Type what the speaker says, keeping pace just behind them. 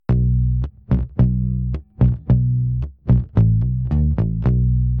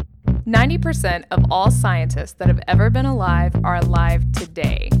90% of all scientists that have ever been alive are alive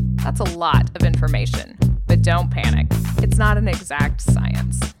today. That's a lot of information, but don't panic. It's not an exact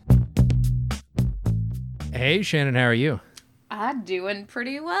science. Hey, Shannon, how are you? I'm doing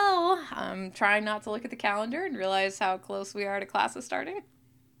pretty well. I'm trying not to look at the calendar and realize how close we are to classes starting.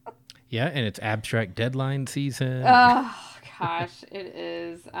 Yeah, and it's abstract deadline season. Oh, gosh, it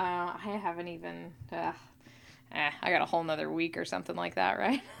is. I haven't even... I got a whole nother week or something like that,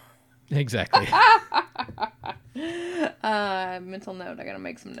 right? Exactly. Mental note, I gotta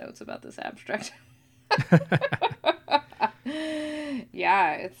make some notes about this abstract.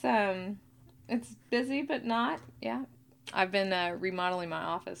 Yeah, it's busy, but not. Yeah. I've been remodeling my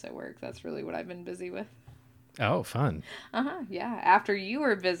office at work. That's really what I've been busy with. Oh, fun. Yeah. After you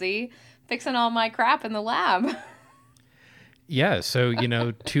were busy fixing all my crap in the lab. Yeah, so,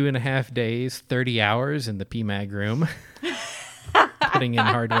 2.5 days, 30 hours in the PMAG room, putting in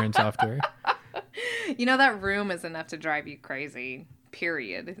hardware and software. That room is enough to drive you crazy,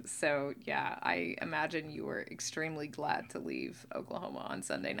 period. So, yeah, I imagine you were extremely glad to leave Oklahoma on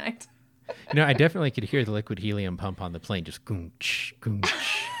Sunday night. I definitely could hear the liquid helium pump on the plane, just goonch, goonch.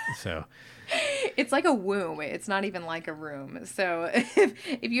 So it's like a womb. It's not even like a room. So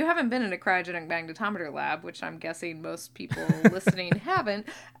if you haven't been in a cryogenic magnetometer lab, which I'm guessing most people listening haven't,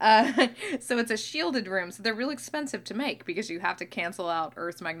 so it's a shielded room. So they're real expensive to make because you have to cancel out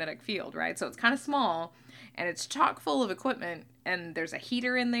Earth's magnetic field, right? So it's kind of small and it's chock full of equipment, and there's a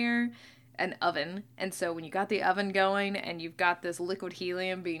heater in there, an oven. And so when you got the oven going and you've got this liquid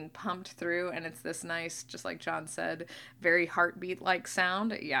helium being pumped through, and it's this nice, just like John said, very heartbeat-like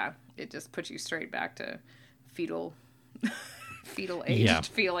sound, yeah, it just puts you straight back to fetal aged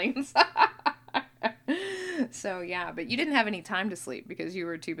feelings. So yeah, but you didn't have any time to sleep because you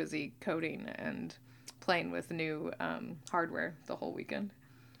were too busy coding and playing with new hardware the whole weekend.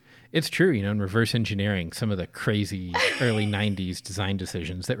 it's true, in reverse engineering some of the crazy early 90s design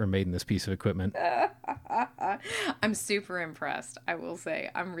decisions that were made in this piece of equipment. I'm super impressed. I will say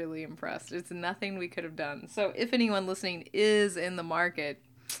I'm really impressed. It's nothing we could have done. So if anyone listening is in the market,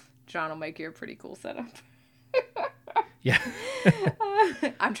 John will make you a pretty cool setup. Yeah.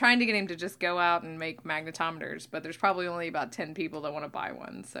 I'm trying to get him to just go out and make magnetometers, but there's probably only about 10 people that want to buy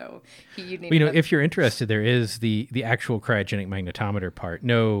one. So you need if you're interested, there is the actual cryogenic magnetometer part,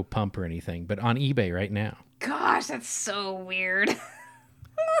 no pump or anything, but on eBay right now. Gosh, that's so weird.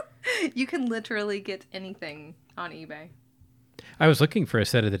 You can literally get anything on eBay. I was looking for a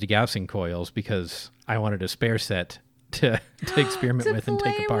set of the degaussing coils because I wanted a spare set to experiment with and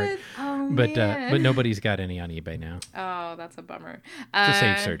take apart. Oh, but man. but nobody's got any on eBay now. Oh, that's a bummer. It's a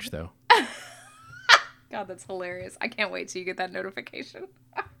safe search, though. God, that's hilarious. I can't wait till you get that notification.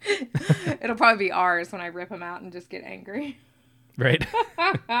 It'll probably be ours when I rip them out and just get angry. Right.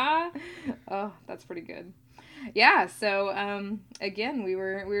 Oh, that's pretty good. Yeah, so again, we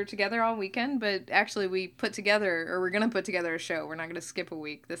were together all weekend, but actually we're going to put together a show. We're not going to skip a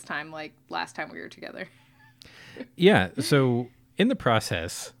week this time like last time we were together. Yeah, so in the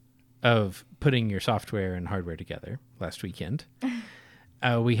process of putting your software and hardware together last weekend,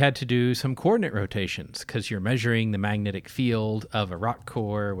 we had to do some coordinate rotations because you're measuring the magnetic field of a rock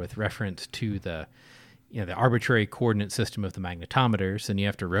core with reference to the arbitrary coordinate system of the magnetometers, and you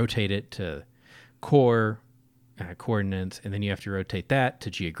have to rotate it to core coordinates, and then you have to rotate that to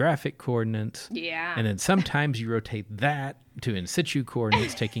geographic coordinates. Yeah. And then sometimes you rotate that to in situ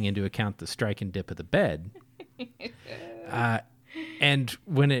coordinates, taking into account the strike and dip of the bed. And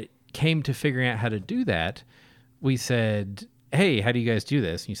when it came to figuring out how to do that, we said, hey, how do you guys do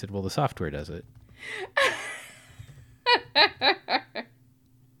this? And you said, well, the software does it.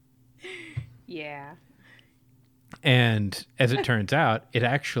 Yeah. And as it turns out, it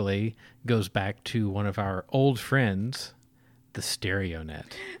actually goes back to one of our old friends, the StereoNet.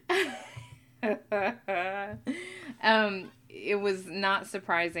 It was not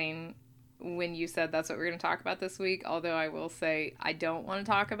surprising when you said that's what we're going to talk about this week, although I will say I don't want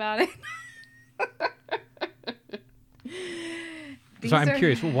to talk about it. So I'm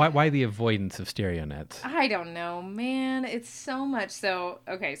curious, why the avoidance of StereoNets? I don't know, man. It's so much. So,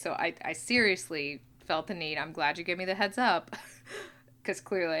 okay, so I seriously felt the need. I'm glad you gave me the heads up because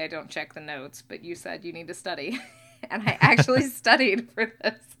clearly I don't check the notes, but you said you need to study. And I actually studied for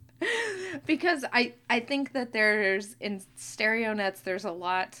this. Because I think that in StereoNets, there's a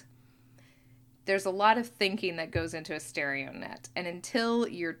lot of thinking that goes into a StereoNet. And until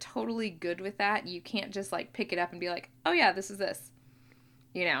you're totally good with that, you can't just like pick it up and be like, oh yeah, this is this.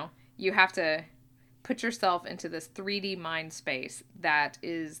 You have to put yourself into this 3D mind space that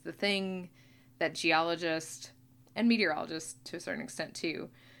is the thing that geologists and meteorologists to a certain extent too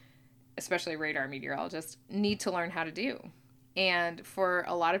especially radar meteorologists, need to learn how to do. And for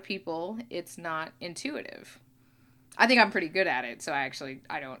a lot of people, it's not intuitive. I think I'm pretty good at it, so I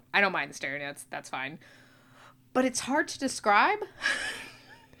don't mind the stereo nets. That's fine. But it's hard to describe.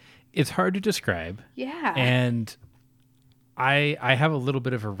 It's hard to describe. Yeah. And I have a little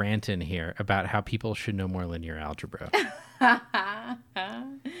bit of a rant in here about how people should know more linear algebra.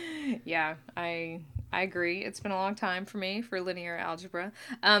 Yeah, I agree. It's been a long time for me for linear algebra.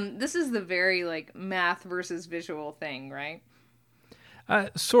 This is the very like math versus visual thing, right?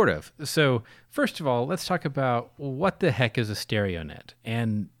 Sort of. So, first of all, let's talk about what the heck is a stereo net.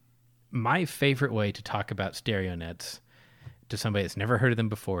 And my favorite way to talk about stereo nets to somebody that's never heard of them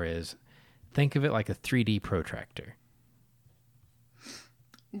before is think of it like a 3D protractor.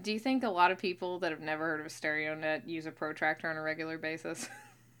 Do you think a lot of people that have never heard of a stereo net use a protractor on a regular basis?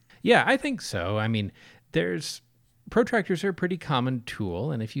 Yeah, I think so. I mean, protractors are a pretty common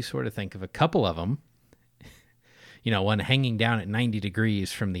tool. And if you sort of think of a couple of them, one hanging down at 90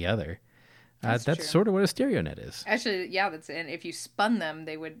 degrees from the other, that's sort of what a stereo net is. Actually, yeah, and if you spun them,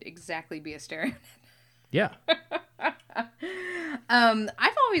 they would exactly be a stereo net. Yeah.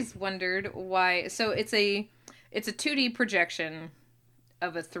 I've always wondered why. So it's a 2D projection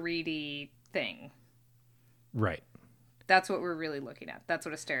of a 3D thing. Right. That's what we're really looking at. That's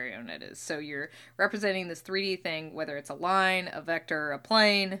what a stereo net is. So you're representing this 3D thing, whether it's a line, a vector, a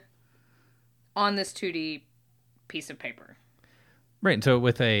plane, on this 2D piece of paper. Right. And so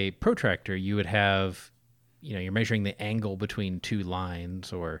with a protractor, you would have, you're measuring the angle between two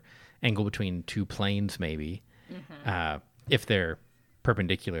lines or angle between two planes, maybe, if they're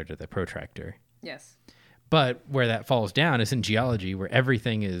perpendicular to the protractor. Yes. But where that falls down is in geology, where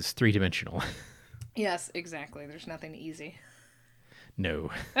everything is three-dimensional. Yes, exactly. There's nothing easy.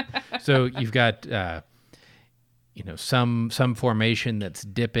 No. So you've got, some formation that's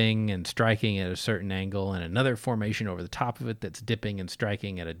dipping and striking at a certain angle, and another formation over the top of it that's dipping and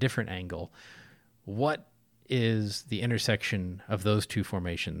striking at a different angle. What is the intersection of those two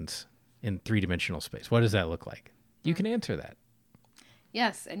formations in three-dimensional space? What does that look like? You can answer that.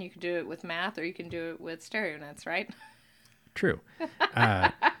 Yes, and you can do it with math, or you can do it with stereo nets, right? True.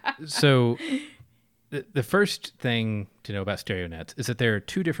 So the first thing to know about stereo nets is that there are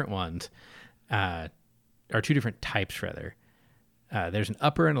two different ones, or two different types, rather. There's an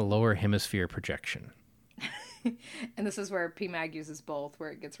upper and a lower hemisphere projection. And this is where PMAG uses both,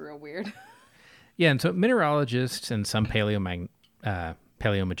 where it gets real weird. Yeah, and so mineralogists and some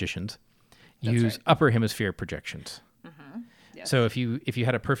paleomagicians use upper hemisphere projections. Mm-hmm. Yes. So if you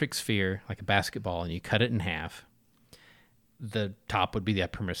had a perfect sphere, like a basketball, and you cut it in half, the top would be the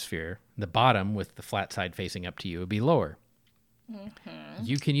upper hemisphere. The bottom, with the flat side facing up to you, would be lower. Mm-hmm.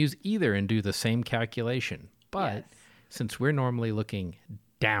 You can use either and do the same calculation. But since we're normally looking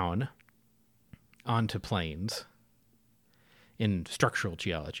down onto planes in structural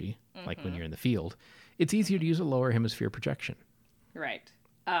geology, like when you're in the field, it's easier to use a lower hemisphere projection. Right.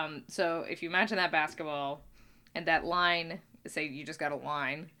 So if you imagine that basketball and that line, say you just got a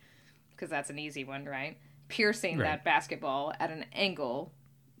line, because that's an easy one, right? Piercing that basketball at an angle,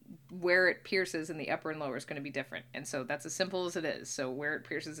 where it pierces in the upper and lower is going to be different. And so that's as simple as it is. So where it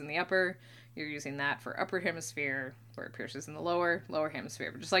pierces in the upper, you're using that for upper hemisphere. Where it pierces in the lower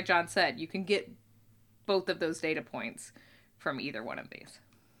hemisphere. But just like John said, you can get both of those data points from either one of these.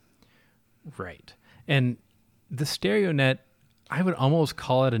 Right. And the stereo net, I would almost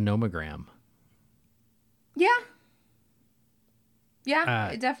call it a nomogram. Yeah. Yeah,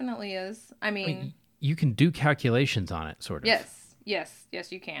 it definitely is. I mean, you can do calculations on it, sort of. Yes,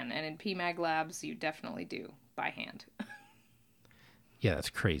 you can. And in PMAG labs, you definitely do by hand. Yeah, that's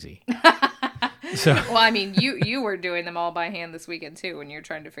crazy. So, well, I mean, you were doing them all by hand this weekend too, when you're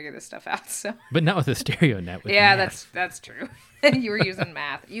trying to figure this stuff out. So, but not with a stereo net. With yeah, math. that's true. You were using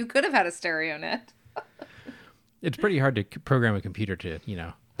math. You could have had a stereo net. It's pretty hard to program a computer to,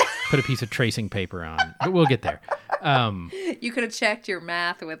 put a piece of tracing paper on, but we'll get there. You could have checked your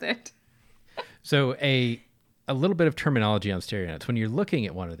math with it. So a little bit of terminology on stereo nets. When you're looking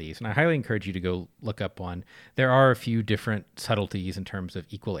at one of these, and I highly encourage you to go look up one, there are a few different subtleties in terms of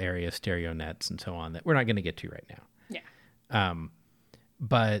equal area stereo nets and so on that we're not going to get to right now. Yeah.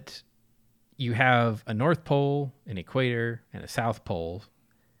 But you have a North Pole, an equator, and a South Pole,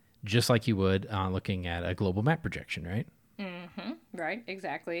 just like you would looking at a global map projection, right? Mm-hmm. Right,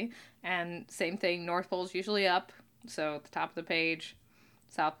 exactly. And same thing, North Pole's usually up, so at the top of the page,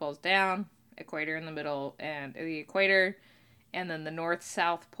 South Pole's down, equator in the middle, and the equator, and then the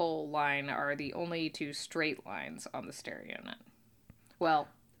North-South Pole line are the only two straight lines on the stereo net. Well,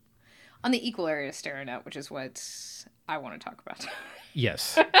 On the equal area stereo net, which is what I want to talk about.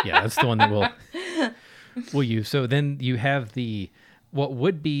 Yes. Yeah, that's the one that we'll use. So then you have what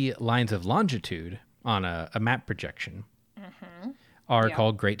would be lines of longitude on a map projection are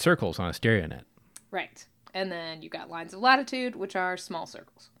called great circles on a stereo net. Right. And then you got lines of latitude, which are small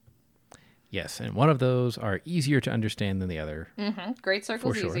circles. Yes, and one of those are easier to understand than the other. Mm-hmm. Great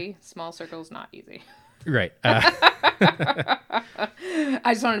circles easy, small circles not easy. Right. I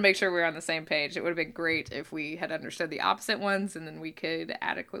just wanted to make sure we were on the same page. It would have been great if we had understood the opposite ones, and then we could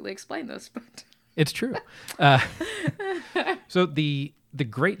adequately explain those. But it's true. So the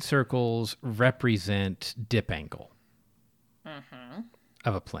great circles represent dip angle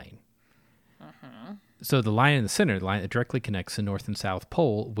of a plane. So the line in the center, the line that directly connects the north and south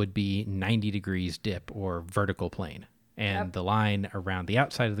pole, would be 90 degrees dip or vertical plane. And the line around the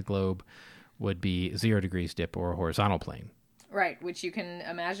outside of the globe would be 0 degrees dip or horizontal plane. Right, which you can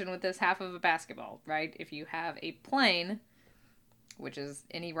imagine with this half of a basketball, right? If you have a plane, which is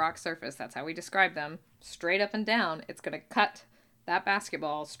any rock surface, that's how we describe them, straight up and down, it's going to cut that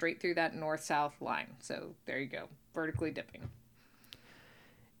basketball straight through that north-south line. So there you go, vertically dipping.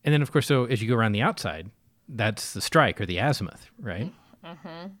 And then, of course, so as you go around the outside, that's the strike or the azimuth, right?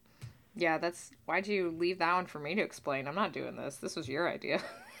 Mm-hmm. Yeah, why'd you leave that one for me to explain? I'm not doing this. This was your idea.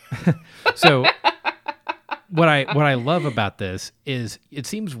 So what I love about this is it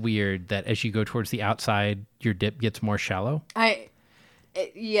seems weird that as you go towards the outside, your dip gets more shallow.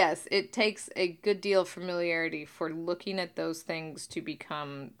 Yes, it takes a good deal of familiarity for looking at those things to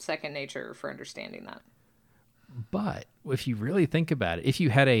become second nature for understanding that. But if you really think about it, if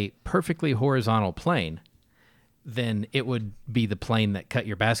you had a perfectly horizontal plane, then it would be the plane that cut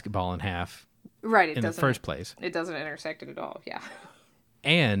your basketball in half in the first place. It doesn't intersect it at all, yeah.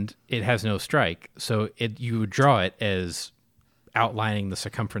 And it has no strike, so you would draw it as outlining the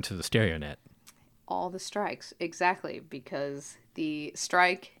circumference of the stereo net. All the strikes, exactly, because the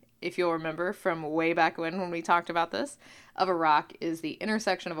strike, if you'll remember from way back when we talked about this, of a rock is the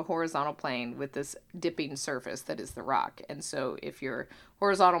intersection of a horizontal plane with this dipping surface that is the rock. And so if your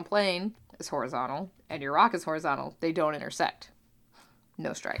horizontal plane is horizontal and your rock is horizontal, they don't intersect.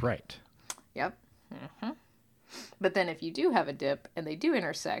 No strike. Right. Yep. Mm-hmm. But then if you do have a dip and they do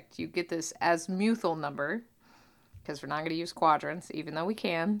intersect, you get this azimuthal number, because we're not going to use quadrants, even though we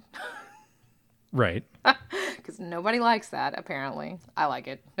can. Right. Because nobody likes that, apparently. I like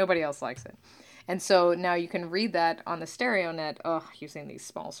it. Nobody else likes it. And so now you can read that on the stereo net, using these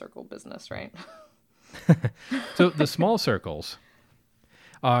small circle business, right? So the small circles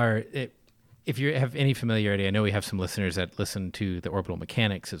are, if you have any familiarity, I know we have some listeners that listen to the orbital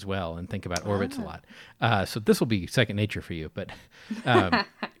mechanics as well and think about orbits a lot. So this will be second nature for you. But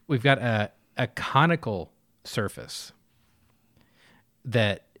we've got a conical surface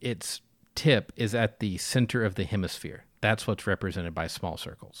that its tip is at the center of the hemisphere. That's what's represented by small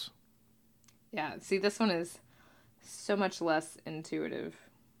circles. Yeah, see, this one is so much less intuitive.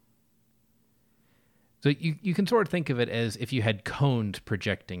 So you can sort of think of it as if you had cones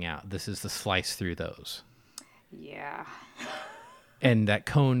projecting out. This is the slice through those. Yeah. And that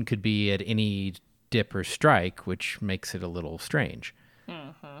cone could be at any dip or strike, which makes it a little strange.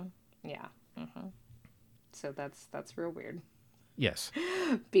 Mm-hmm. Yeah. Mm-hmm. So that's real weird. Yes.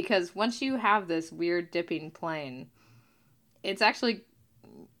 Because once you have this weird dipping plane, it's actually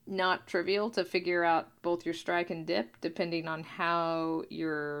not trivial to figure out both your strike and dip depending on how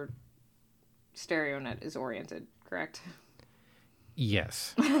your stereo net is oriented, correct?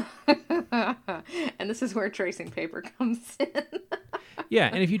 Yes. And this is where tracing paper comes in. Yeah,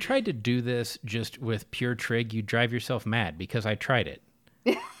 and if you tried to do this just with pure trig, you'd drive yourself mad because I tried it.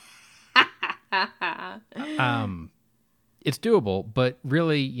 It's doable, but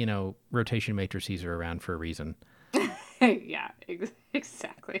really, rotation matrices are around for a reason. Yeah,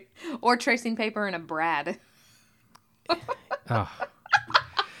 exactly. Or tracing paper in a brad. Oh,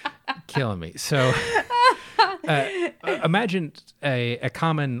 killing me. So imagine a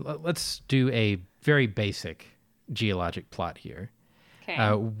common, let's do a very basic geologic plot here.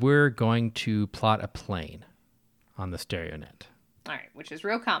 Okay. We're going to plot a plane on the stereo net. All right, which is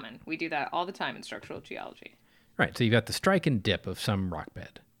real common. We do that all the time in structural geology. Right, so you've got the strike and dip of some rock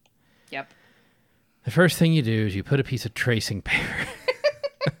bed. Yep. The first thing you do is you put a piece of tracing paper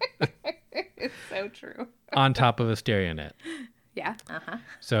It's so true. on top of a stereo net. Yeah. Uh-huh.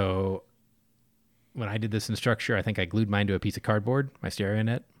 So when I did this in structure, I think I glued mine to a piece of cardboard, my stereo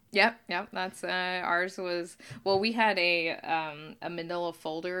net. Yep. That's ours was, well, we had a manila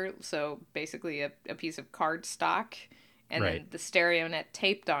folder, so basically a piece of cardstock, and then the stereo net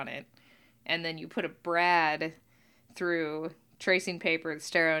taped on it, and then you put a brad through tracing paper, the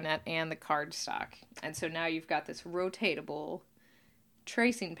StereoNet, and the cardstock. And so now you've got this rotatable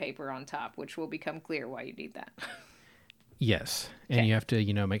tracing paper on top, which will become clear why you need that. Yes. And you have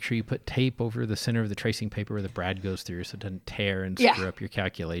to, make sure you put tape over the center of the tracing paper where the brad goes through so it doesn't tear and screw up your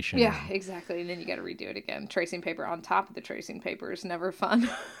calculation. Yeah, exactly. And then you got to redo it again. Tracing paper on top of the tracing paper is never fun.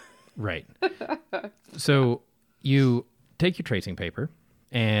 Right. So you take your tracing paper,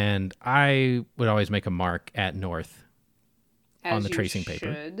 and I would always make a mark at north on the tracing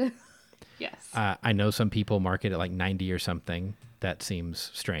paper. Yes. I know some people mark it at like 90 or something. That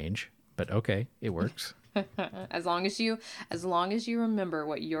seems strange, but okay, it works. As long as you remember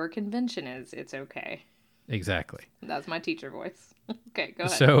what your convention is, it's okay. Exactly. That's my teacher voice. Okay, go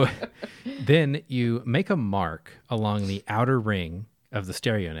ahead. So then you make a mark along the outer ring of the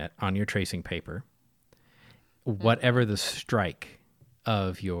StereoNet on your tracing paper, whatever the strike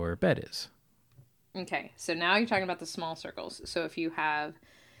of your bed is. Okay, so now you're talking about the small circles. So if you have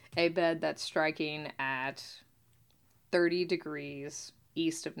a bed that's striking at 30 degrees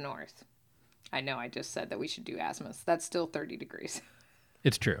east of north. I know I just said that we should do azimuths. That's still 30 degrees.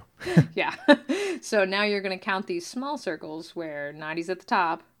 It's true. Yeah. So now you're going to count these small circles where 90's at the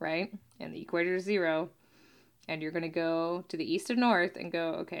top, right? And the equator is 0. And you're going to go to the east of north and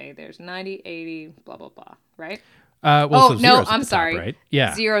go, okay, there's 90, 80, blah, blah, blah, right? So no, I'm sorry. Top, right?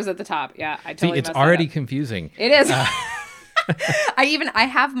 Yeah. 0's at the top. Yeah, I totally it's already confusing. It is. I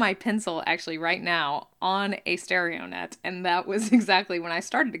have my pencil actually right now on a StereoNet, and that was exactly when I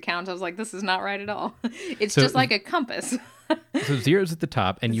started to count. I was like, this is not right at all. It's just like a compass. So 0's at the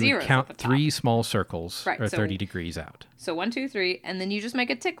top, and you would count 3 small circles or 30 degrees out. So 1, 2, 3, and then you just make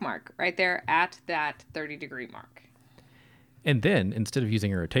a tick mark right there at that 30-degree mark. And then, instead of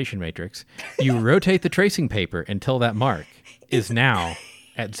using a rotation matrix, you rotate the tracing paper until that mark is now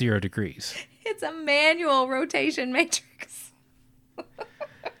at 0 degrees. It's a manual rotation matrix.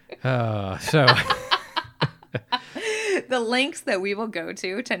 So the lengths that we will go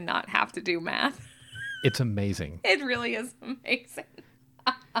to not have to do math. It's amazing. It really is amazing.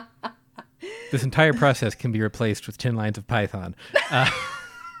 This entire process can be replaced with 10 lines of Python.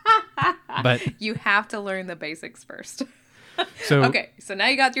 But you have to learn the basics first. So okay, so now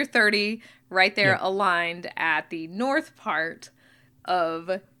you got your 30 right there aligned at the north part of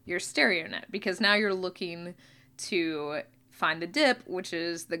your StereoNet, because now you're looking to find the dip, which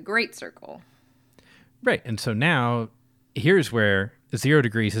is the great circle. Right, and so now here's where 0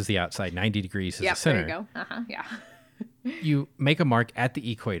 degrees is the outside, 90 degrees is the center. There you go. Yeah. You make a mark at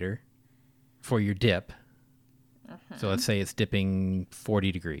the equator for your dip. So let's say it's dipping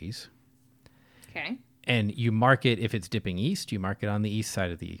 40 degrees. Okay. And you mark it, if it's dipping east, you mark it on the east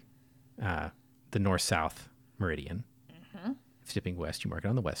side of the north-south meridian. If it's dipping west, you mark it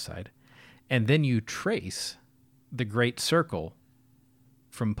on the west side. And then you trace the great circle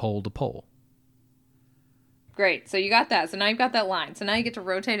from pole to pole. Great. So you got that. So now you've got that line. So now you get to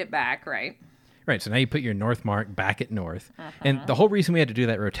rotate it back, right? Right. So now you put your north mark back at north. And the whole reason we had to do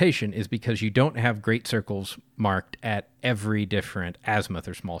that rotation is because you don't have great circles marked at every different azimuth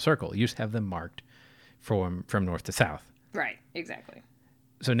or small circle. You just have them marked from north to south. Right. Exactly.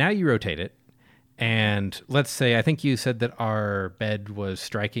 So now you rotate it. And let's say, I think you said that our bed was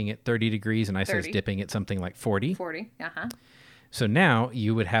striking at 30 degrees and I said it's dipping at something like 40. 40. So now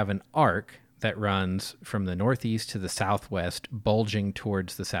you would have an arc that runs from the northeast to the southwest, bulging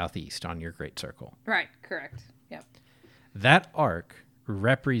towards the southeast on your great circle. Right, correct. Yep. That arc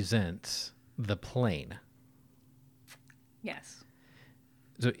represents the plane. Yes.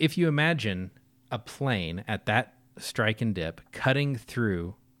 So if you imagine a plane at that strike and dip cutting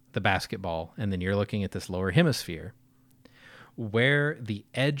through the basketball, and then you're looking at this lower hemisphere, where the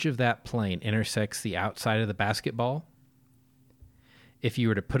edge of that plane intersects the outside of the basketball, if you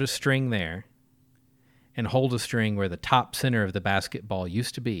were to put a string there and hold a string where the top center of the basketball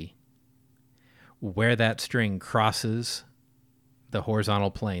used to be, where that string crosses the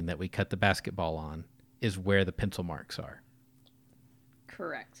horizontal plane that we cut the basketball on is where the pencil marks are.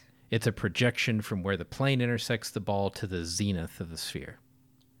 Correct. It's a projection from where the plane intersects the ball to the zenith of the sphere.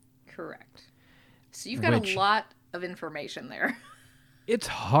 Correct. So you've got a lot of information there. It's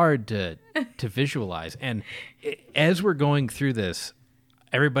hard to visualize. And as we're going through this,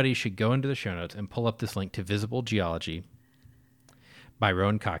 everybody should go into the show notes and pull up this link to Visible Geology by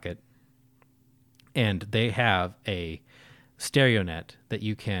Rowan Cockett. And they have a StereoNet that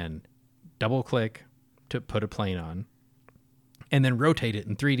you can double click to put a plane on and then rotate it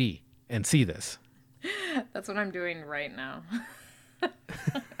in 3D and see this. That's what I'm doing right now.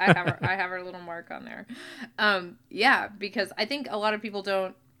 I have our little mark on there. Yeah, because I think a lot of people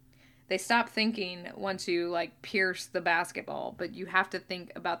they stop thinking once you like pierce the basketball, but you have to think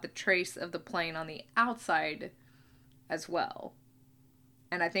about the trace of the plane on the outside as well.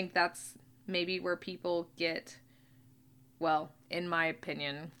 And I think that's maybe where people get, well, in my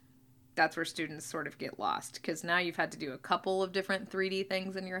opinion, that's where students sort of get lost, because now you've had to do a couple of different 3D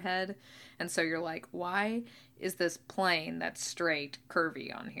things in your head. And so you're like, why is this plane that's straight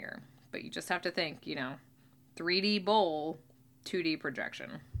curvy on here? But you just have to think, 3D bowl, 2D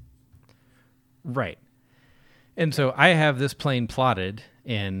projection. Right. And so I have this plane plotted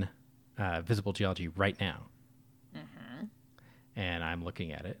in Visible Geology right now. Mm-hmm. And I'm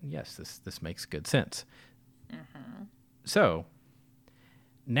looking at it. Yes, this makes good sense. Mm-hmm. So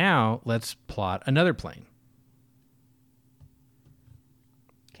now let's plot another plane.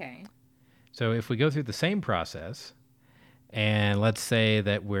 Okay. So if we go through the same process, and let's say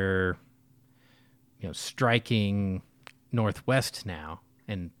that we're striking northwest now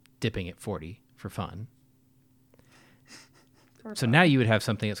and dipping at 40 for fun. So now you would have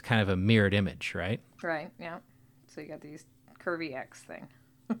something that's kind of a mirrored image, right? Right, yeah. So you got these curvy X thing.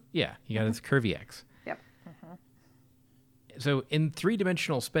 Yeah, you got this curvy X. Yep. Mm-hmm. So in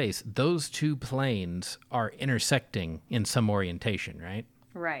three-dimensional space, those two planes are intersecting in some orientation, right?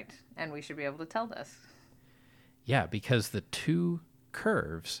 Right, and we should be able to tell this. Yeah, because the two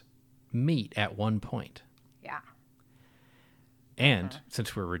curves meet at one point. Yeah. And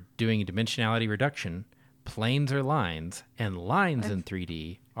since we're doing a dimensionality reduction, planes are lines, and lines in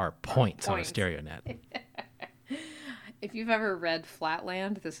 3D are points on a stereo net. If you've ever read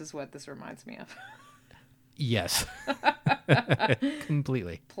Flatland, this is what this reminds me of. Yes.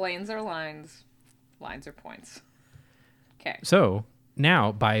 Completely. Planes are lines, lines are points. Okay. So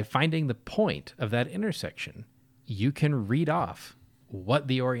now, by finding the point of that intersection, you can read off what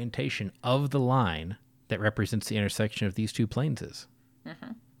the orientation of the line that represents the intersection of these two planes is.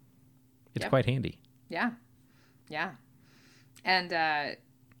 Mm-hmm. It's quite handy. Yeah. Yeah. And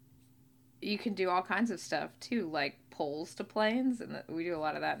you can do all kinds of stuff, too, like poles to planes. And we do a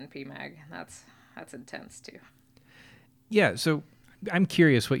lot of that in PMAG. That's intense, too. Yeah, so I'm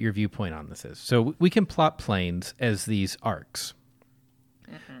curious what your viewpoint on this is. So we can plot planes as these arcs.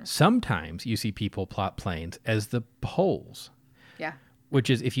 Mm-hmm. Sometimes you see people plot planes as the poles. Yeah. Which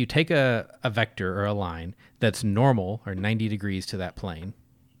is if you take a vector or a line that's normal or 90 degrees to that plane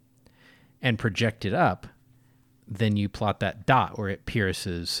and project it up, then you plot that dot where it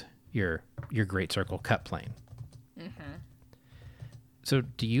pierces your great circle cut plane. Mm-hmm. So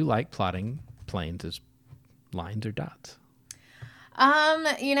do you like plotting planes as lines or dots? I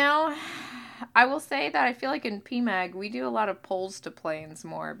will say that I feel like in PMAG we do a lot of poles to planes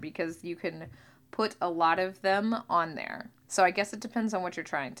more because you can put a lot of them on there. So I guess it depends on what you're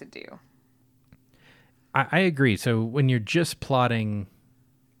trying to do. I agree. So when you're just plotting,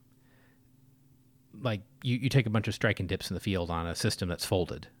 like you take a bunch of strike and dips in the field on a system that's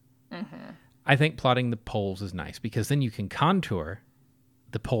folded. Mm-hmm. I think plotting the poles is nice because then you can contour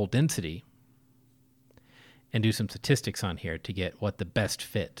the pole density and do some statistics on here to get what the best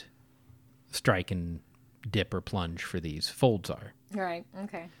fit strike and dip or plunge for these folds are. Right.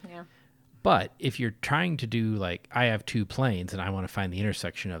 Okay. Yeah. But if you're trying to do, like, I have two planes and I want to find the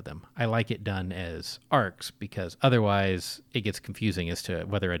intersection of them, I like it done as arcs because otherwise it gets confusing as to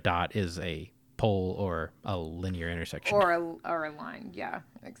whether a dot is a pole or a linear intersection. Or a line. Yeah,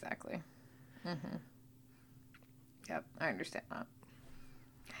 exactly. Mm-hmm. Yep, I understand that.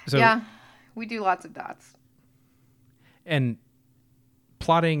 So, yeah, we do lots of dots. And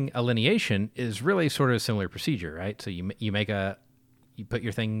plotting a lineation is really sort of a similar procedure, right? So you put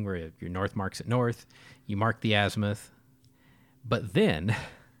your thing where your north marks at north, you mark the azimuth, but then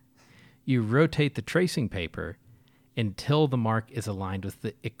you rotate the tracing paper until the mark is aligned with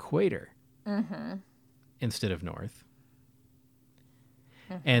the equator instead of north.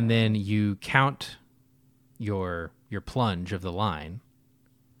 Mm-hmm. And then you count your plunge of the line,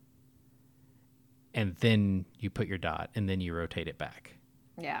 and then you put your dot, and then you rotate it back.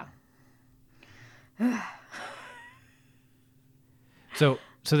 Yeah. So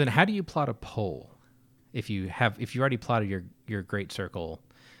then how do you plot a pole? If you already plotted your great circle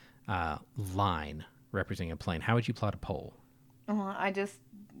line representing a plane, how would you plot a pole? Well, I just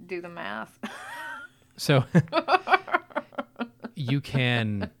do the math. So you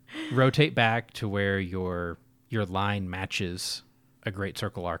can rotate back to where your line matches a great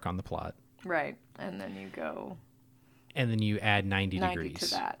circle arc on the plot. Right. And then you go. And then you add 90 degrees. To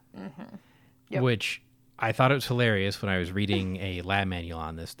that. Mm-hmm. Yep. Which I thought it was hilarious when I was reading a lab manual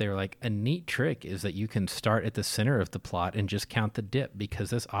on this. They were like, a neat trick is that you can start at the center of the plot and just count the dip because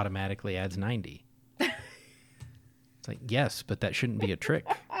this automatically adds 90. It's like, yes, but that shouldn't be a trick.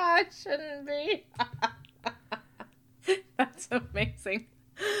 It shouldn't be. That's amazing.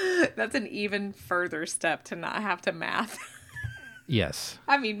 That's an even further step to not have to math. Yes.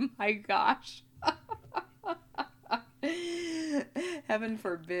 I mean, my gosh. Heaven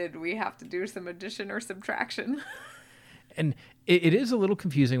forbid we have to do some addition or subtraction. And it is a little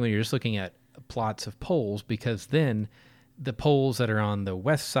confusing when you're just looking at plots of poles, because then the poles that are on the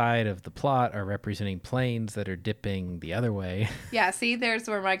west side of the plot are representing planes that are dipping the other way. Yeah, see, there's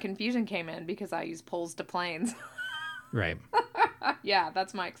where my confusion came in, because I use poles to planes. Right. Yeah,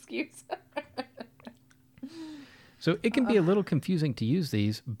 that's my excuse. So it can be a little confusing to use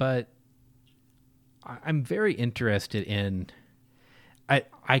these, but I'm very interested in...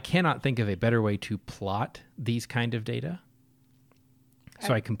 I cannot think of a better way to plot these kind of data.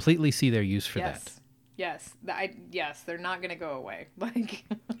 So I completely see their use for that. Yes. Yes, they're not going to go away. Like,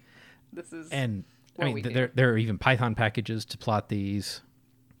 this is And what I mean, we do. there are even Python packages to plot these.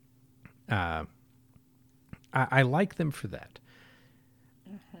 I like them for that.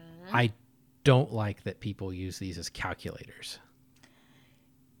 Mm-hmm. I don't like that people use these as calculators.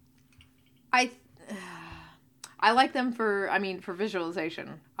 I like them for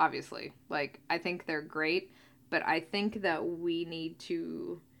visualization, obviously. Like, I think they're great, but I think that we need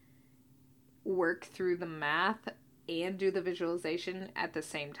to work through the math and do the visualization at the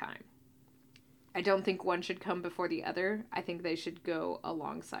same time. I don't think one should come before the other. I think they should go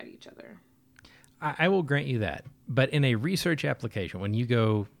alongside each other. I will grant you that. But in a research application, when you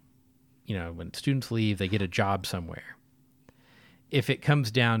go, when students leave, they get a job somewhere. If it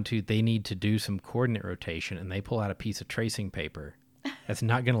comes down to they need to do some coordinate rotation and they pull out a piece of tracing paper, that's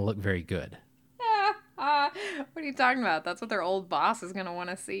not going to look very good. What are you talking about? That's what their old boss is going to want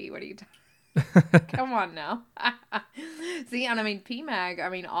to see. What are you Come on now. See, and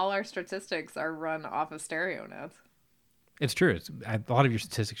PMAG, all our statistics are run off of stereo notes. It's true. A lot of your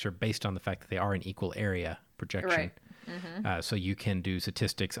statistics are based on the fact that they are an equal area projection. Right. Mm-hmm. So you can do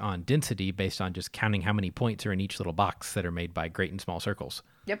statistics on density based on just counting how many points are in each little box that are made by great and small circles.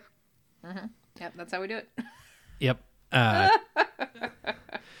 Yep. Mm-hmm. Yep, that's how we do it. Yep.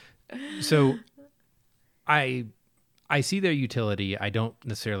 So I see their utility. I don't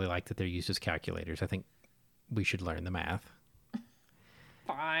necessarily like that they're used as calculators. I think we should learn the math.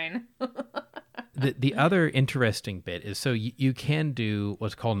 Fine. The other interesting bit is, so you can do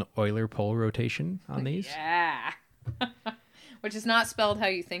what's called an Euler pole rotation on these. Yeah. Which is not spelled how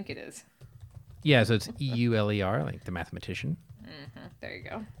you think it is. Yeah, so it's EULER, like the mathematician. Mm-hmm. There you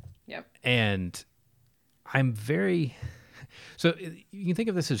go. Yep. And I'm very... So you can think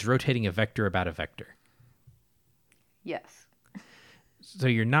of this as rotating a vector about a vector. Yes. So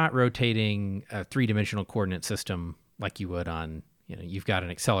you're not rotating a three-dimensional coordinate system like you would on, you've got an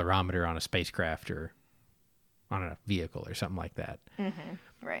accelerometer on a spacecraft or on a vehicle or something like that.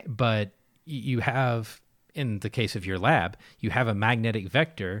 Mm-hmm. Right. But you have, in the case of your lab, you have a magnetic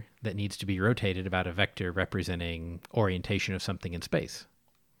vector that needs to be rotated about a vector representing orientation of something in space.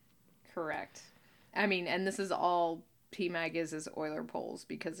 Correct. And this is all PMAG is Euler poles,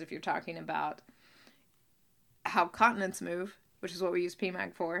 because if you're talking about how continents move, which is what we use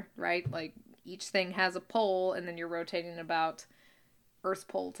PMAG for, right? Like, each thing has a pole, and then you're rotating about Earth's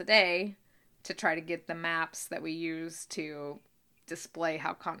pole today to try to get the maps that we use to display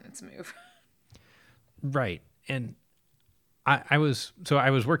how continents move. Right. And I was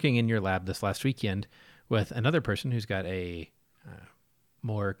working in your lab this last weekend with another person who's got a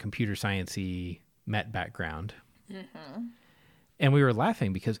more computer science-y MET background. Mm-hmm. And we were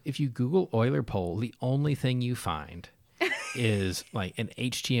laughing because if you Google Euler pole, the only thing you find is like an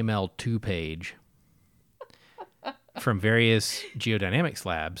HTML2 page from various geodynamics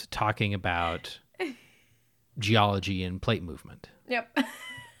labs talking about geology and plate movement. Yep.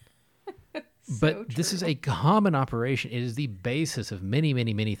 But this is a common operation. It is the basis of many,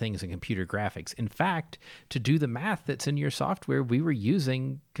 many, many things in computer graphics. In fact, to do the math that's in your software, we were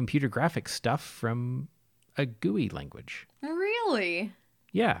using computer graphics stuff from a GUI language. Really?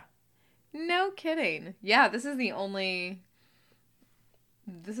 Yeah. No kidding. Yeah, this is the only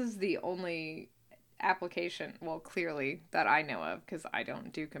application, well, clearly, that I know of, because I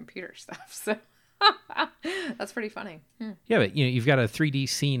don't do computer stuff. So that's pretty funny. Yeah, but you've got a 3D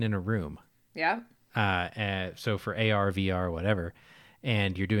scene in a room. Yeah. So for AR, VR, whatever,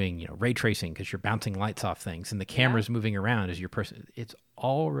 and you're doing ray tracing because you're bouncing lights off things, and the camera's moving around as your person. It's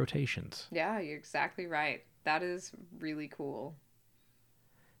all rotations. Yeah, you're exactly right. That is really cool.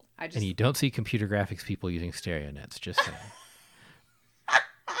 And you don't see computer graphics people using stereo nets. Just saying.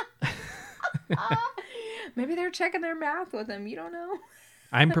 Maybe they're checking their math with them. You don't know.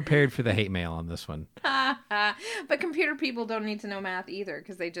 I'm prepared for the hate mail on this one. But computer people don't need to know math either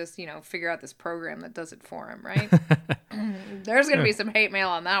because they just, figure out this program that does it for them, right? There's going to be some hate mail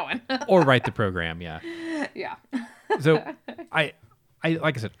on that one. Or write the program, yeah. Yeah. So I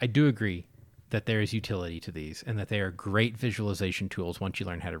like I said, I do agree that there is utility to these and that they are great visualization tools once you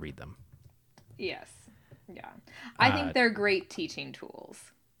learn how to read them. Yes. Yeah. I think they're great teaching tools.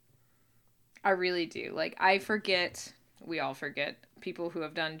 I really do. Like, we all forget, people who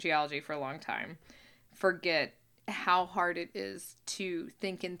have done geology for a long time forget how hard it is to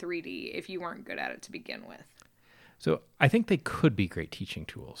think in 3D if you weren't good at it to begin with. So I think they could be great teaching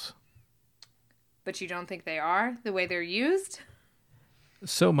tools. But you don't think they are, the way they're used?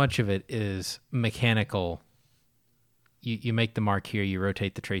 So much of it is mechanical. You make the mark here, you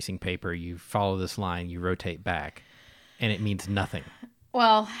rotate the tracing paper, you follow this line, you rotate back, and it means nothing.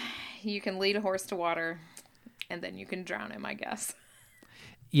 Well, you can lead a horse to water, and then you can drown him, I guess.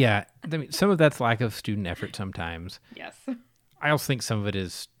 Yeah, I mean, some of that's lack of student effort sometimes. Yes. I also think some of it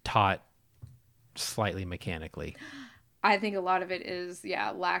is taught slightly mechanically. I think a lot of it is,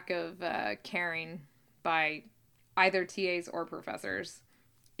 lack of caring by either TAs or professors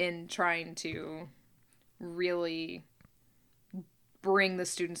in trying to really bring the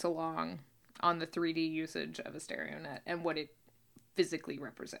students along on the 3D usage of a stereo net and what it physically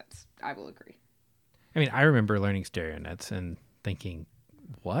represents. I will agree. I mean, I remember learning stereo nets and thinking,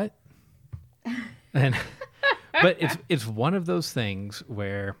 what? But it's one of those things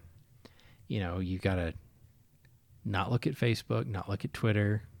where, you gotta not look at Facebook, not look at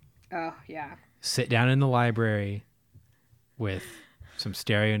Twitter. Oh, yeah. Sit down in the library with some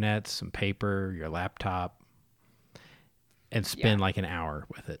stereo nets, some paper, your laptop, and spend like an hour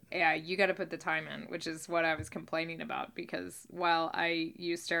with it. Yeah, you got to put the time in, which is what I was complaining about, because while I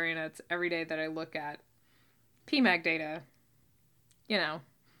use stereo nets every day that I look at PMAG data,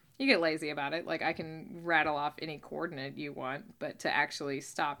 you get lazy about it. Like, I can rattle off any coordinate you want, but to actually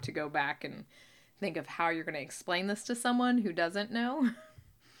stop to go back and think of how you're going to explain this to someone who doesn't know.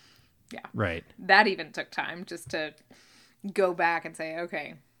 Yeah. Right. That even took time just to go back and say,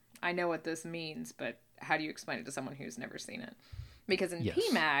 okay, I know what this means, but how do you explain it to someone who's never seen it? Because in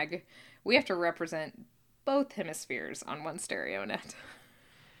PMAG, we have to represent both hemispheres on one stereo net.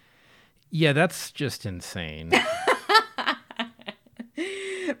 Yeah, that's just insane.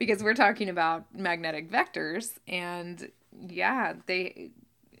 Because we're talking about magnetic vectors, and they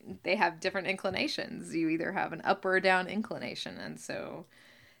have different inclinations. You either have an up or a down inclination, and so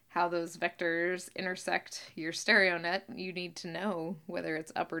how those vectors intersect your stereo net, you need to know whether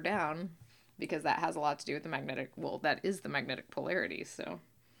it's up or down, because that has a lot to do with that is the magnetic polarity. So,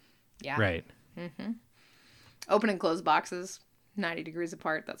 yeah. Right. Mm-hmm. Open and close boxes, 90 degrees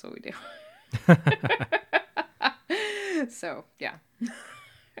apart. That's what we do. So, yeah.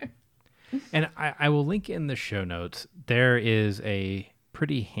 And I will link in the show notes. There is a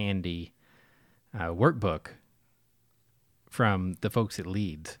pretty handy workbook from the folks at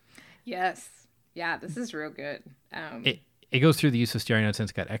Leeds. Yes. Yeah, this is real good. It goes through the use of stereo nets, and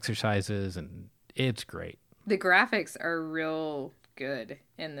it's got exercises, and it's great. The graphics are real good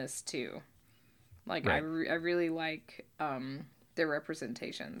in this too. Like, right. I really like the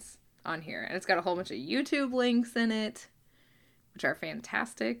representations on here. And it's got a whole bunch of YouTube links in it, which are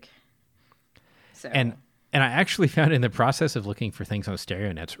fantastic. So. And I actually found in the process of looking for things on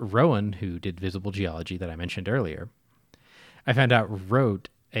stereo nets, Rowan, who did Visible Geology that I mentioned earlier, I found out wrote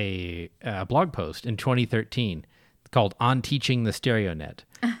a blog post in 2013 called On Teaching the Stereo Net.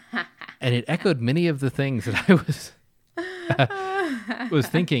 And it echoed many of the things that I was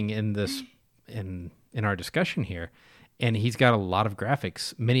thinking in our discussion here. And he's got a lot of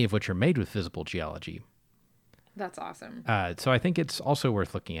graphics, many of which are made with Visible Geology. That's awesome. So I think it's also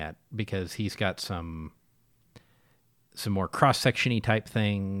worth looking at, because he's got some more cross-section-y type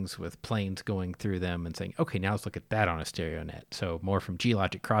things with planes going through them and saying, okay, now let's look at that on a stereo net. So more from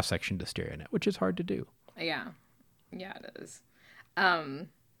geologic cross-section to stereo net, which is hard to do. Yeah. Yeah, it is. And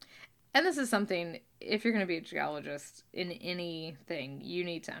this is something, if you're going to be a geologist in anything, you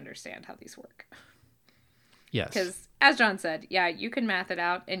need to understand how these work. Yes. Because, as John said, you can math it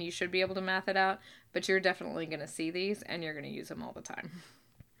out, and you should be able to math it out, but you're definitely going to see these, and you're going to use them all the time.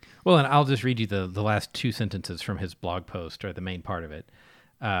 Well, and I'll just read you the last two sentences from his blog post, or the main part of it.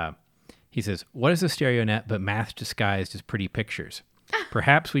 He says, "What is a stereo net but math disguised as pretty pictures?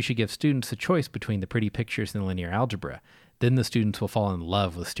 Perhaps we should give students a choice between the pretty pictures and linear algebra. Then the students will fall in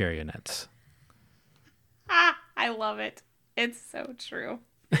love with stereo nets." I love it. It's so true.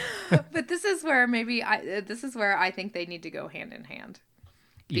 But this is where I think they need to go hand in hand.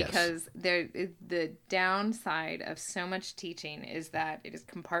 Yes. because the downside of so much teaching is that it is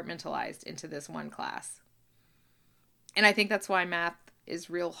compartmentalized into this one class. And I think that's why math is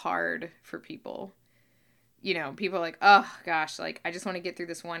real hard for people. You know, people are like, oh gosh, like I just want to get through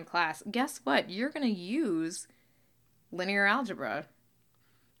this one class. Guess what? You're going to use linear algebra,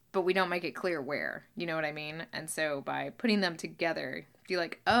 but we don't make it clear where. You know what I mean? And so by putting them together, you're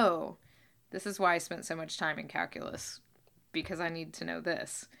like, oh, this is why I spent so much time in calculus, because I need to know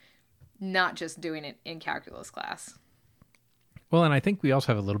this, not just doing it in calculus class. Well, and I think we also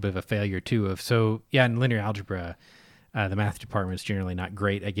have a little bit of a failure too of, so yeah, in linear algebra, the math department is generally not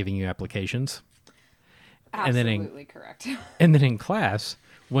great at giving you applications. Absolutely correct. And then in class,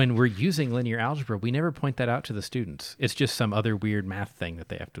 when we're using linear algebra, we never point that out to the students. It's just some other weird math thing that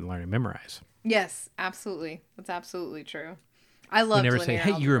they have to learn and memorize. Yes, absolutely. That's absolutely true. I love. We never linear say,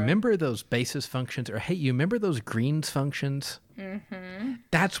 "Hey, algebra. you remember those basis functions?" or "Hey, you remember those Green's functions?" Mm-hmm.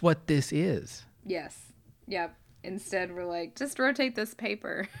 That's what this is. Yes. Yep. Instead, we're like, just rotate this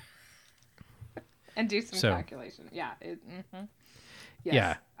paper and do some calculation. Yeah. Yes,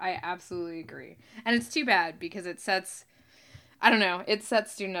 yeah. I absolutely agree. And it's too bad because it sets, I don't know, it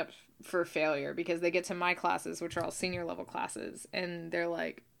sets student up for failure because they get to my classes, which are all senior level classes, and they're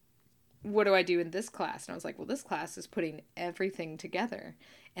like, what do I do in this class? And I was like, well, this class is putting everything together,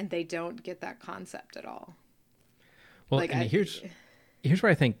 and they don't get that concept at all. Well, like, and here's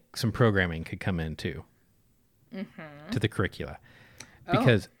where I think some programming could come in too, to the curricula,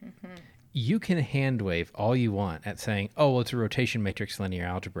 because you can hand wave all you want at saying, oh, well, it's a rotation matrix linear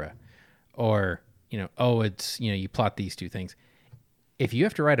algebra, or, you know, oh, it's, you know, you plot these two things. If you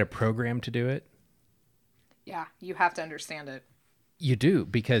have to write a program to do it, yeah, you have to understand it. You do,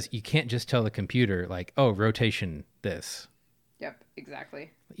 because you can't just tell the computer like, oh, rotation this. Yep,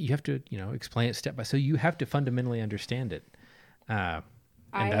 exactly. You have to, you know, explain it step by. So you have to fundamentally understand it. And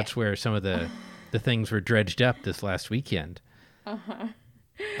that's where some of the things were dredged up this last weekend.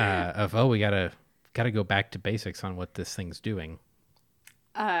 Of, oh, we gotta go back to basics on what this thing's doing.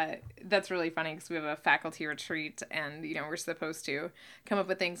 That's really funny because we have a faculty retreat and, you know, we're supposed to come up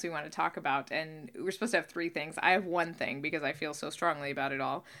with things we want to talk about, and we're supposed to have 3 things. I have 1 thing because I feel so strongly about it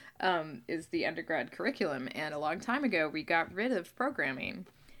all, is the undergrad curriculum. And a long time ago, we got rid of programming.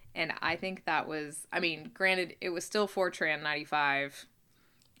 And I think that was, I mean, granted, it was still Fortran 95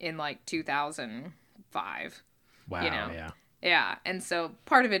 in like 2005. Wow, you know? yeah. Yeah, and so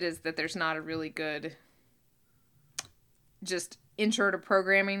part of it is that there's not a really good just intro to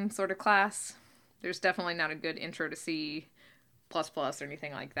programming sort of class. There's definitely not a good intro to C++ or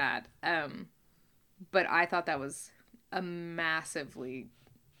anything like that. But I thought that was a massively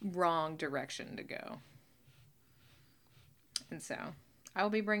wrong direction to go. And so I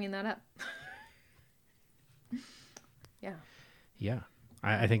will be bringing that up. Yeah. Yeah.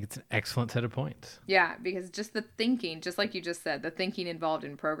 I think it's an excellent set of points. Yeah, because just the thinking, just like you just said, the thinking involved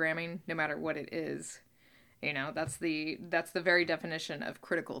in programming, no matter what it is, you know, that's the very definition of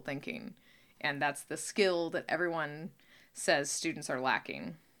critical thinking. And that's the skill that everyone says students are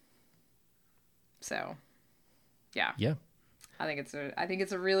lacking. So, yeah. Yeah. I think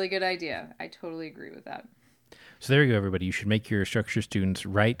it's a really good idea. I totally agree with that. So there you go, everybody. You should make your structure students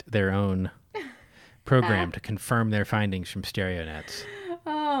write their own program to confirm their findings from StereoNets.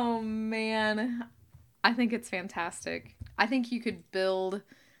 Oh, man. I think it's fantastic. I think you could build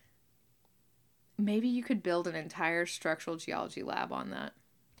an entire structural geology lab on that.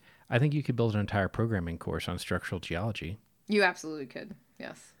 I think you could build an entire programming course on structural geology. You absolutely could.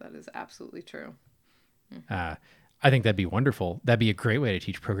 Yes, that is absolutely true. I think that'd be wonderful. That'd be a great way to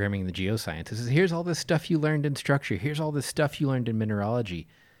teach programming in the geosciences. Here's all this stuff you learned in structure. Here's all this stuff you learned in mineralogy.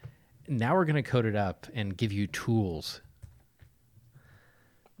 Now we're going to code it up and give you tools.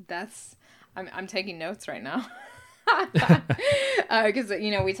 I'm taking notes right now. Because,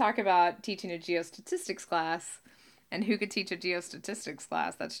 you know, we talk about teaching a geostatistics class, and who could teach a geostatistics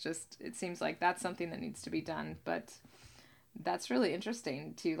class? That's just, it seems like that's something that needs to be done. But that's really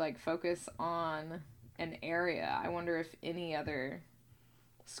interesting to, like, focus on an area. I wonder if any other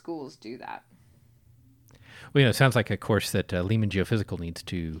schools do that. Well, you know, it sounds like a course that Lehman Geophysical needs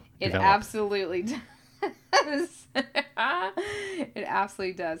to develop. It absolutely does. It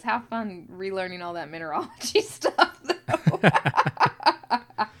absolutely does. Have fun relearning all that mineralogy stuff, though.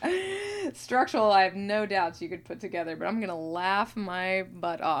 Structural, I have no doubts you could put together, but I'm going to laugh my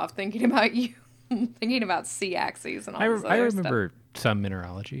butt off thinking about you, thinking about C-axes and all this other stuff. I remember some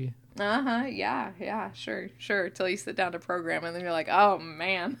mineralogy. Yeah, sure. Till you sit down to program, and then you're like, oh,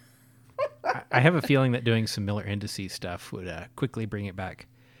 man. I have a feeling that doing some Miller indices stuff would quickly bring it back.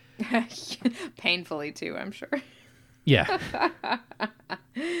 Painfully, too, I'm sure. Yeah.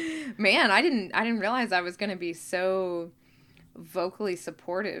 Man, I didn't realize I was going to be so vocally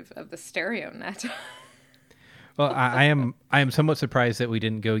supportive of the stereo net. Well, I am somewhat surprised that we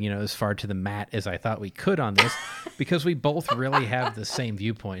didn't go, as far to the mat as I thought we could on this, because we both really have the same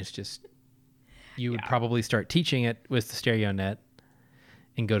viewpoints. Just you would probably start teaching it with the stereo net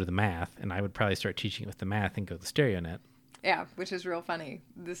and go to the math, and I would probably start teaching it with the math and go to the stereo net. Yeah, which is real funny.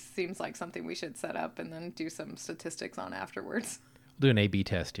 This seems like something we should set up and then do some statistics on afterwards. We'll do an A/B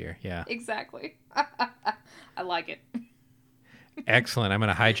test here. Yeah. Exactly. I like it. Excellent. I'm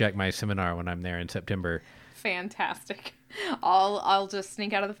going to hijack my seminar when I'm there in September. Fantastic. I'll just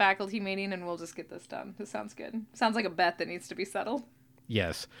sneak out of the faculty meeting and we'll just get this done. This sounds good. Sounds like a bet that needs to be settled.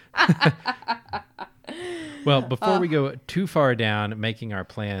 Yes. Well, before we go too far down making our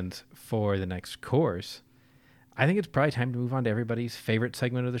plans for the next course, I think it's probably time to move on to everybody's favorite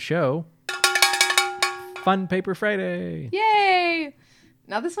segment of the show, Fun Paper Friday. Yay!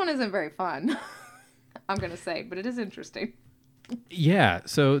 Now, this one isn't very fun, I'm going to say, but it is interesting. Yeah,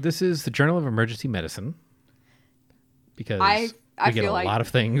 so this is the Journal of Emergency Medicine, because we get a lot of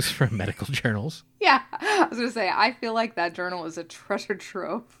things from medical journals. Yeah, I was going to say, I feel like that journal is a treasure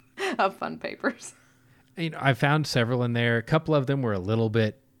trove of fun papers. I found several in there. A couple of them were a little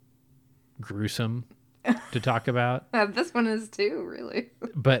bit gruesome to talk about. This one is too, really.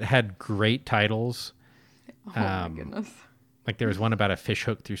 But had great titles. Oh, my goodness. Like there was one about a fish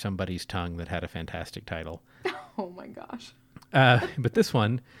hook through somebody's tongue that had a fantastic title. Oh, my gosh. But this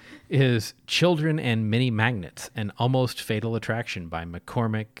one is Children and Mini Magnets, an Almost Fatal Attraction by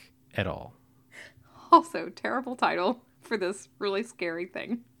McCormick et al. Also, terrible title for this really scary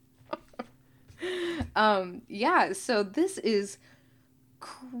thing. Yeah, so this is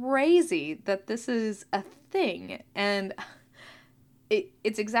crazy that this is a thing. And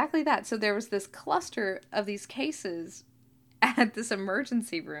it's exactly that. So there was this cluster of these cases at this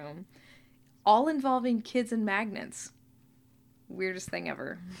emergency room, all involving kids and magnets. Weirdest thing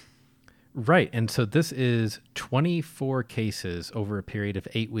ever. Right. And so this is 24 cases over a period of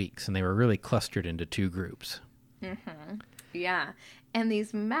 8 weeks, and they were really clustered into two groups. Mm-hmm. Yeah. And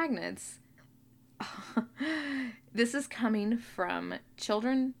these magnets, this is coming from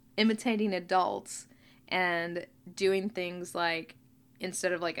children imitating adults and doing things like,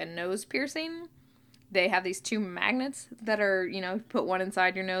 instead of like a nose piercing, they have these two magnets that are, put one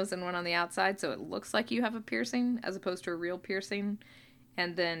inside your nose and one on the outside, so it looks like you have a piercing as opposed to a real piercing,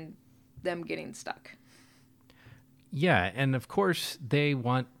 and then them getting stuck. Yeah, and of course they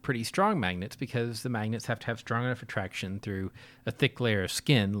want pretty strong magnets because the magnets have to have strong enough attraction through a thick layer of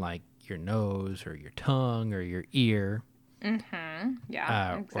skin like your nose or your tongue or your ear. Mm-hmm.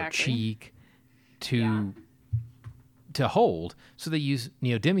 Yeah, exactly. Or cheek to hold. So they use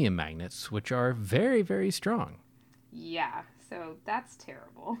neodymium magnets, which are very, very strong. Yeah, so that's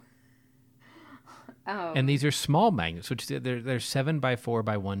terrible. And these are small magnets, which they're 7 by 4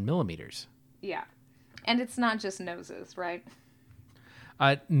 by 1 millimeters. Yeah. And it's not just noses, right?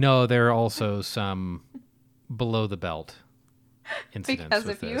 No, there are also some below the belt incidents because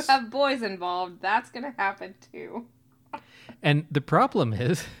with if this. You have boys involved, that's going to happen too. And the problem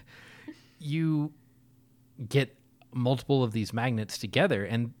is you get multiple of these magnets together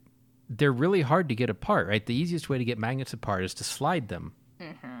and they're really hard to get apart, right? The easiest way to get magnets apart is to slide them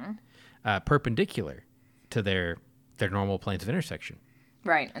perpendicular to their normal planes of intersection.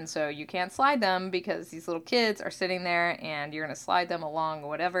 Right, and so you can't slide them because these little kids are sitting there and you're going to slide them along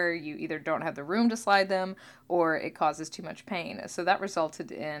whatever. You either don't have the room to slide them or it causes too much pain. So that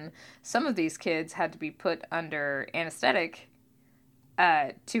resulted in some of these kids had to be put under anesthetic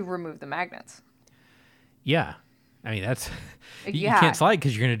to remove the magnets. Yeah. I mean, that's... You can't slide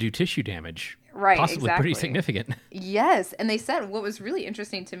because you're going to do tissue damage. Right, possibly exactly. Pretty significant. Yes, and they said what was really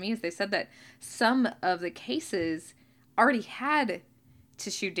interesting to me is they said that some of the cases already had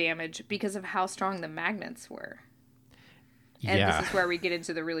tissue damage because of how strong the magnets were. And this is where we get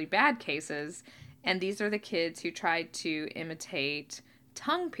into the really bad cases, and these are the kids who tried to imitate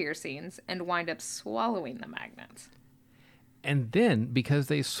tongue piercings and wind up swallowing the magnets. And then, because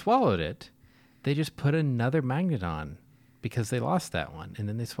they swallowed it, they just put another magnet on because they lost that one, and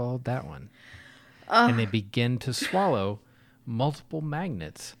then they swallowed that one. And they begin to swallow multiple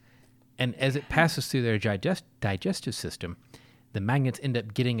magnets. And as it passes through their digestive system, the magnets end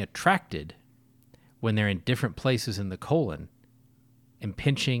up getting attracted when they're in different places in the colon,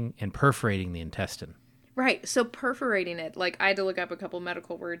 impinging and perforating the intestine. Right. So perforating it, like I had to look up a couple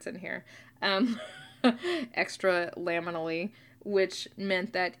medical words in here, extralaminally, which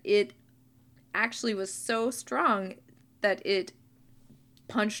meant that it actually was so strong that it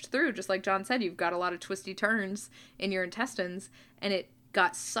punched through. Just like John said, you've got a lot of twisty turns in your intestines, and it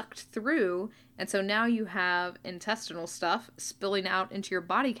got sucked through, and so now you have intestinal stuff spilling out into your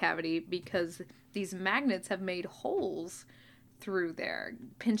body cavity because these magnets have made holes through there,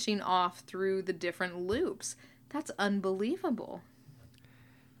 pinching off through the different loops. That's unbelievable.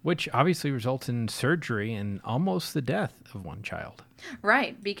 Which obviously results in surgery and almost the death of one child.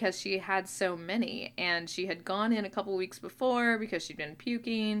 Right, because she had so many, and she had gone in a couple weeks before because she'd been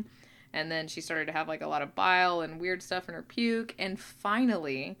puking, and then she started to have like a lot of bile and weird stuff in her puke, and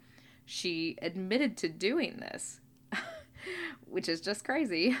finally she admitted to doing this, which is just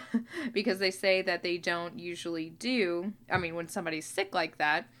crazy because they say that they don't usually do, I mean, when somebody's sick like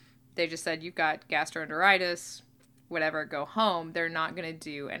that, they just said, you've got gastroenteritis, whatever, go home. They're not going to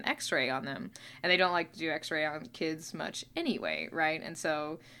do an x-ray on them. And they don't like to do x-ray on kids much anyway, right? And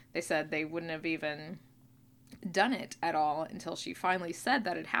so they said they wouldn't have even done it at all until she finally said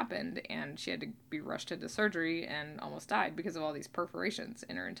that it happened, and she had to be rushed into surgery and almost died because of all these perforations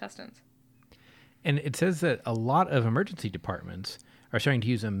in her intestines. And it says that a lot of emergency departments are starting to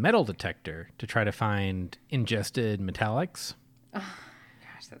use a metal detector to try to find ingested metallics. Oh,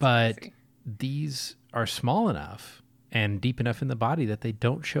 gosh, that's but crazy. These are small enough and deep enough in the body that they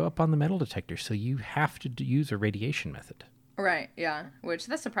don't show up on the metal detector. So you have to use a radiation method. Right, yeah. Which,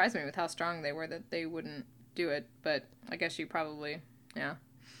 that surprised me with how strong they were that they wouldn't do it. But I guess you probably, yeah.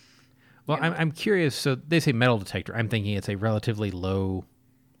 Well, I'm curious. So they say metal detector. I'm thinking it's a relatively low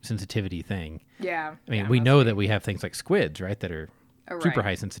sensitivity thing. Yeah. I mean, yeah, we know that we have things like squids, right, that are super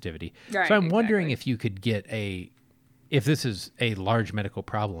high sensitivity. Right, so I'm wondering exactly. if you could get if this is a large medical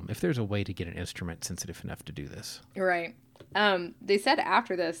problem, if there's a way to get an instrument sensitive enough to do this. Right. They said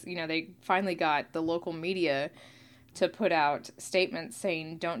after this, they finally got the local media to put out statements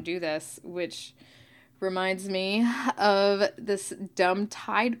saying, don't do this, which reminds me of this dumb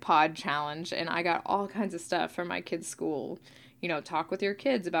Tide Pod challenge. And I got all kinds of stuff from my kids' school. Talk with your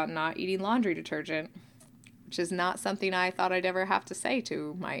kids about not eating laundry detergent, which is not something I thought I'd ever have to say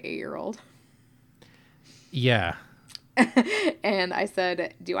to my 8-year-old. Yeah. And I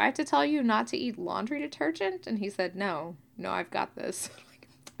said, do I have to tell you not to eat laundry detergent? And he said, no, I've got this.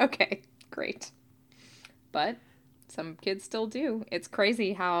 Okay, great. But some kids still do. It's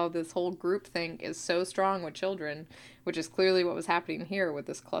crazy how this whole group thing is so strong with children, which is clearly what was happening here with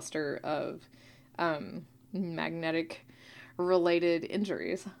this cluster of magnetic related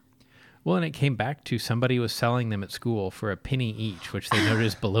injuries. Well, and it came back to somebody was selling them at school for a penny each, which they noted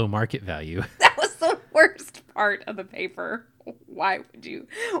is below market value. That was the worst part of the paper. Why would you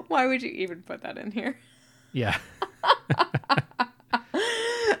even put that in here? Yeah.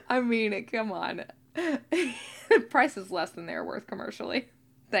 I mean, come on. Price is less than they're worth commercially.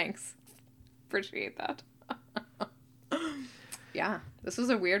 Thanks. Appreciate that. Yeah, this was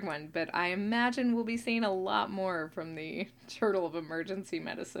a weird one, but I imagine we'll be seeing a lot more from the Journal of Emergency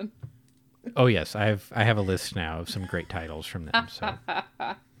Medicine. Oh, yes. I have a list now of some great titles from them. So.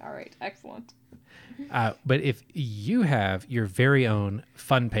 All right, excellent. But if you have your very own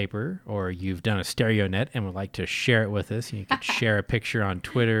fun paper, or you've done a stereo net and would like to share it with us, you could share a picture on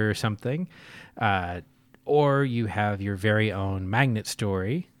Twitter or something, or you have your very own magnet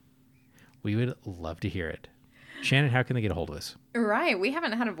story, we would love to hear it. Shannon, how can they get a hold of us? Right. We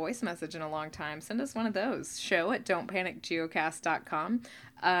haven't had a voice message in a long time. Send us one of those. show@don'tpanicgeocast.com.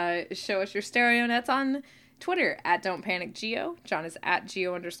 Show us your stereo nets on Twitter @don'tpanicgeo. John is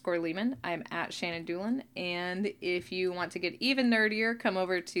 @geo_Lehman. I'm @Shannon Doolin. And if you want to get even nerdier, come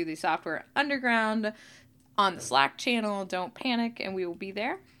over to the Software Underground on the Slack channel, Don't Panic, and we will be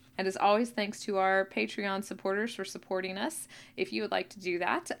there. And as always, thanks to our Patreon supporters for supporting us. If you would like to do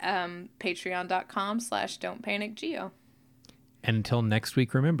that, patreon.com/don'tpanicgeo. And until next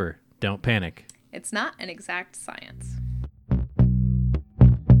week, remember, don't panic. It's not an exact science.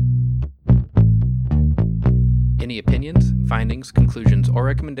 Any opinions, findings, conclusions, or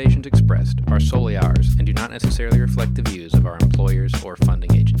recommendations expressed are solely ours and do not necessarily reflect the views of our employers or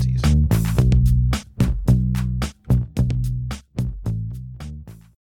funding agencies.